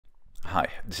Hi,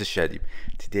 this is Shadi.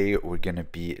 Today we're gonna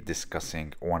be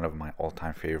discussing one of my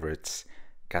all-time favorites,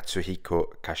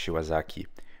 Katsuhiko Kashiwazaki.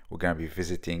 We're gonna be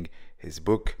visiting his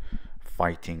book,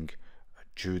 Fighting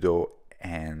Judo,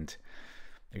 and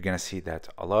you're gonna see that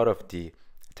a lot of the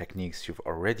techniques you've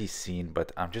already seen,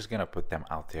 but I'm just gonna put them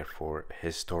out there for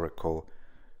historical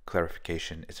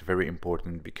clarification. It's very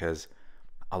important because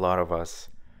a lot of us,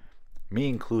 me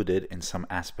included, in some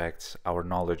aspects, our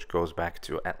knowledge goes back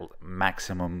to at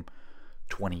maximum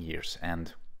 20 years,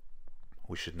 and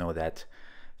we should know that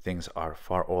things are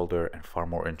far older and far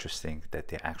more interesting than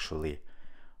they actually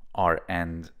are.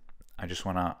 And I just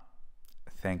want to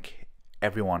thank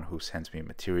everyone who sends me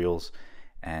materials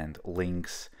and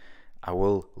links. I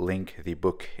will link the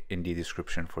book in the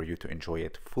description for you to enjoy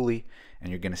it fully,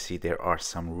 and you're going to see there are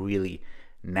some really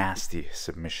nasty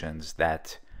submissions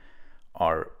that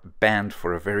are banned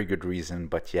for a very good reason,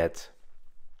 but yet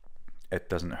it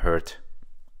doesn't hurt,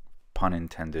 pun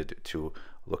intended, to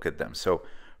look at them. So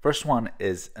first one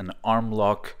is an arm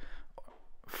lock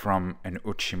from an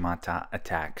Uchimata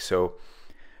attack. So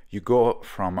you go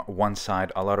from one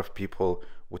side. A lot of people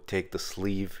would take the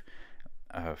sleeve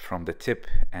from the tip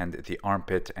and the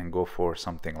armpit and go for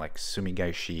something like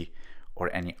sumigaishi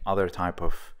or any other type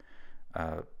of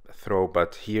throw,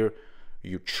 but here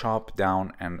you chop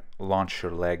down and launch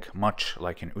your leg, much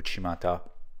like in Uchimata,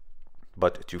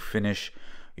 but to finish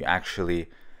you actually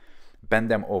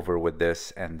bend them over with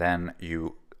this and then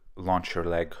you launch your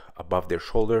leg above their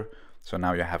shoulder. So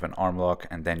now you have an arm lock,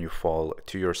 and then you fall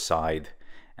to your side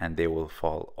and they will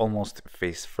fall almost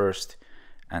face first,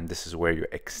 and this is where you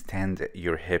extend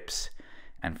your hips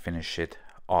and finish it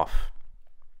off.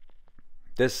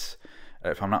 This,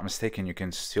 if I'm not mistaken, you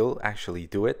can still actually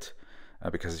do it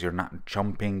because you're not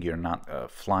jumping, you're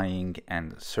not flying,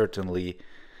 and certainly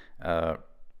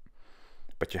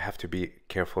but you have to be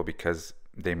careful because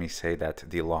they may say that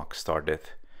the lock started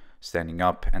standing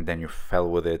up and then you fell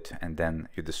with it and then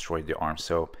you destroyed the arm.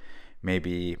 So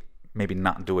maybe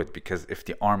not do it, because if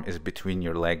the arm is between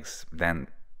your legs, then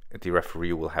the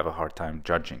referee will have a hard time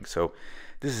judging. So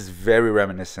this is very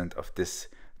reminiscent of this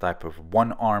type of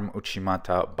one arm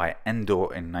Uchimata by Endo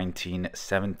in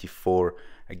 1974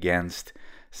 against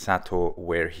Sato,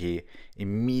 where he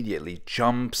immediately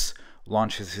jumps,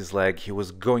 launches his leg. He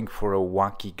was going for a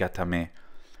waki gatame,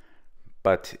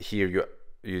 but here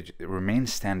you remain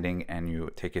standing and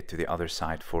you take it to the other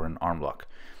side for an arm lock.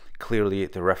 Clearly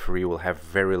the referee will have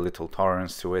very little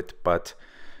tolerance to it, but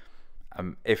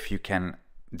if you can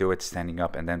do it standing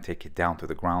up and then take it down to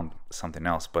the ground, something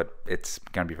else, but it's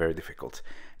gonna be very difficult.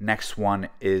 Next one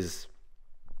is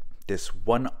this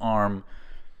one arm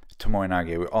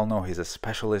Tomoe-nage. We all know he's a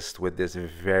specialist with this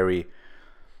very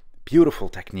beautiful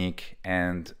technique,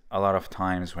 and a lot of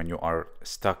times when you are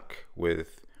stuck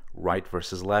with right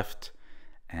versus left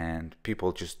and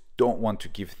people just don't want to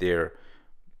give their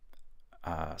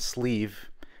sleeve,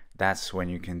 that's when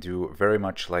you can do very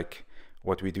much like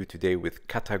what we do today with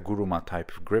kataguruma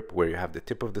type of grip, where you have the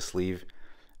tip of the sleeve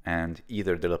and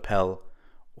either the lapel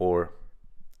or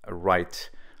right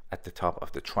at the top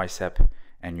of the tricep,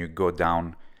 and you go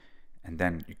down, and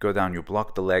then you go down, you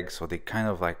block the legs so they kind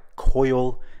of like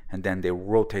coil, and then they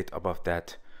rotate above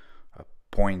that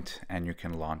point, and you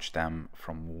can launch them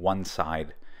from one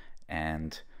side,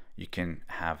 and you can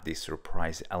have the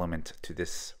surprise element to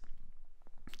this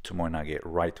Tomoe-nage,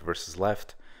 right versus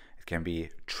left. It can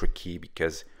be tricky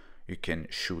because you can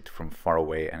shoot from far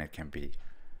away and it can be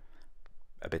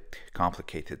a bit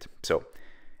complicated. So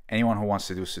anyone who wants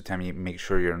to do Sutemi, make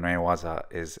sure your newaza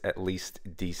is at least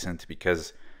decent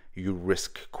because you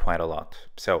risk quite a lot.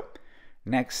 So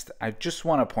next, I just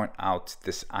want to point out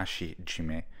this Ashi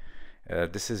Jime.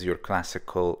 This is your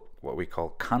classical, what we call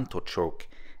Kanto choke.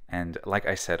 And like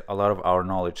I said, a lot of our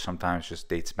knowledge sometimes just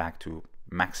dates back to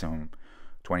maximum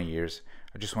 20 years.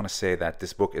 I just want to say that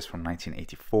this book is from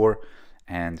 1984,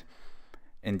 and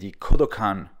in the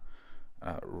Kodokan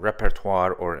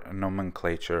repertoire or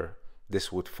nomenclature,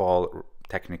 this would fall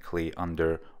technically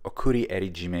under Okuri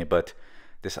Erijime, but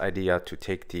this idea to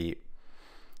take the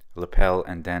lapel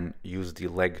and then use the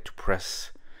leg to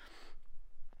press,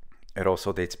 it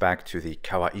also dates back to the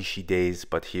Kawaishi days,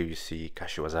 but here you see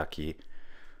Kashiwazaki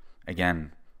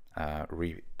again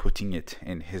putting it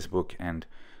in his book and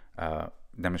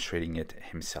demonstrating it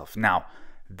himself. Now,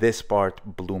 this part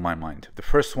blew my mind. The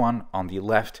first one on the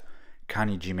left,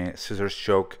 Kanijime, scissors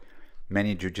choke.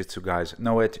 Many jiu-jitsu guys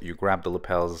know it. You grab the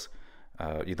lapels,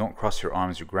 you don't cross your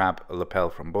arms, you grab a lapel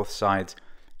from both sides,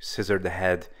 scissor the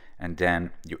head, and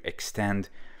then you extend.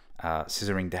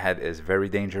 Scissoring the head is very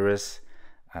dangerous.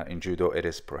 In judo, it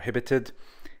is prohibited.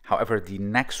 However, the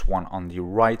next one on the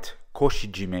right,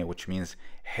 koshijime, which means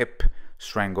hip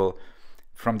strangle.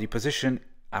 From the position,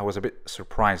 I was a bit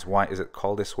surprised. Why is it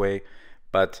called this way?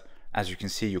 But as you can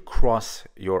see, you cross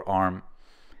your arm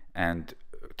and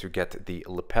to get the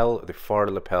lapel, the far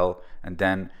lapel, and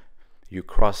then you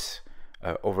cross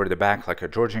over the back like a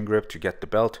Georgian grip to get the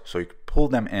belt. So you pull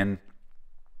them in,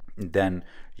 then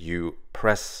you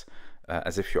press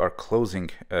as if you are closing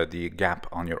the gap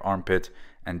on your armpit,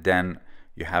 and then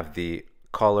you have the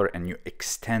collar and you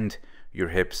extend your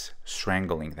hips,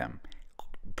 strangling them.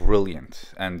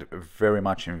 Brilliant and very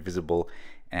much invisible.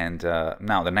 And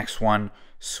now the next one,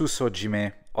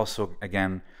 susojime, also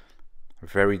again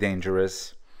very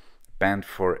dangerous, banned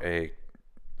for a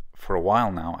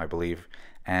while now, I believe,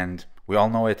 and we all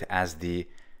know it as the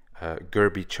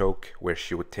Gerby choke, where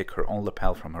she would take her own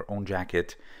lapel from her own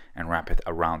jacket and wrap it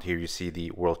around. Here you see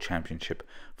the World Championship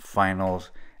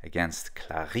finals against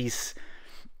Clarisse.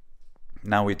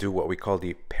 Now we do what we call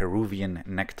the Peruvian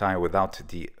necktie without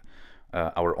the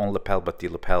our own lapel, but the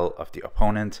lapel of the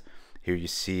opponent. Here you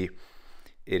see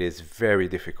it is very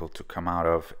difficult to come out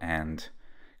of, and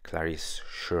Clarisse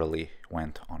surely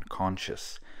went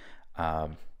unconscious.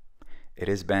 It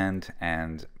is banned,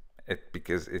 and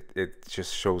because it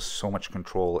just shows so much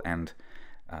control, and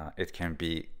it can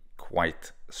be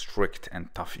quite strict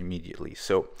and tough immediately.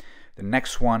 So the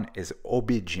next one is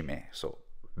obijime, so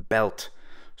belt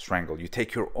strangle. You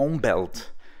take your own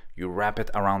belt, you wrap it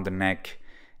around the neck,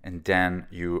 and then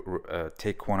you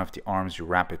take one of the arms, you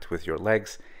wrap it with your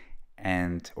legs,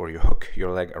 or you hook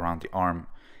your leg around the arm,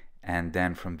 and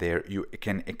then from there you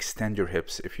can extend your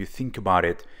hips. If you think about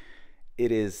it,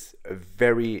 it's a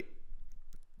very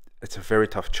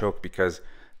tough choke, because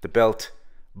the belt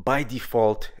by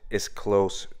default is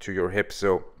close to your hip.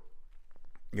 So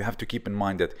you have to keep in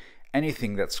mind that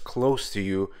anything that's close to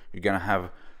you, you're gonna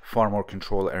have far more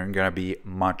control and you're gonna be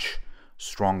much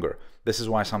stronger. This is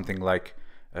why something like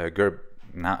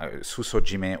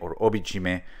susojime or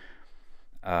obijime,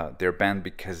 they're banned,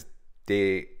 because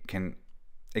they can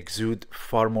exude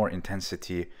far more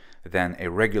intensity than a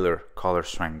regular collar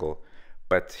strangle.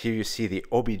 But here you see the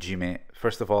obijime.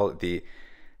 First of all, the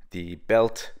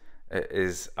belt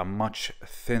is a much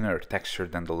thinner texture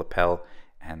than the lapel,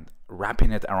 and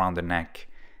wrapping it around the neck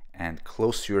and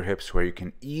close to your hips where you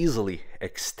can easily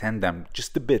extend them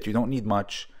just a bit, you don't need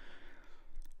much,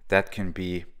 that can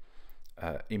be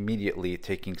immediately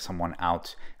taking someone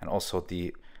out. And also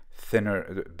the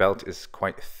belt is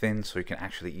quite thin, so you can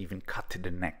actually even cut to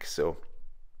the neck. So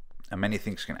many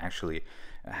things can actually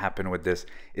happen with this.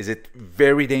 Is it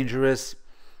very dangerous?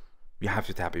 You have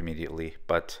to tap immediately,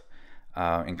 but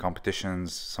in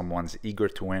competitions, someone's eager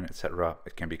to win, etc.,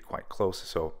 it can be quite close.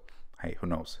 So hey, who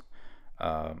knows?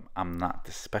 I'm not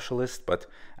the specialist, but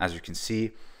as you can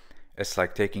see, it's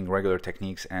like taking regular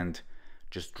techniques and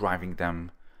just driving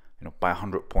them, by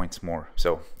 100 points more.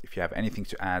 So if you have anything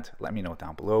to add, let me know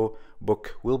down below.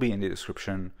 Book will be in the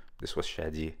description. This was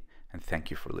Shadi, and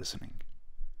thank you for listening.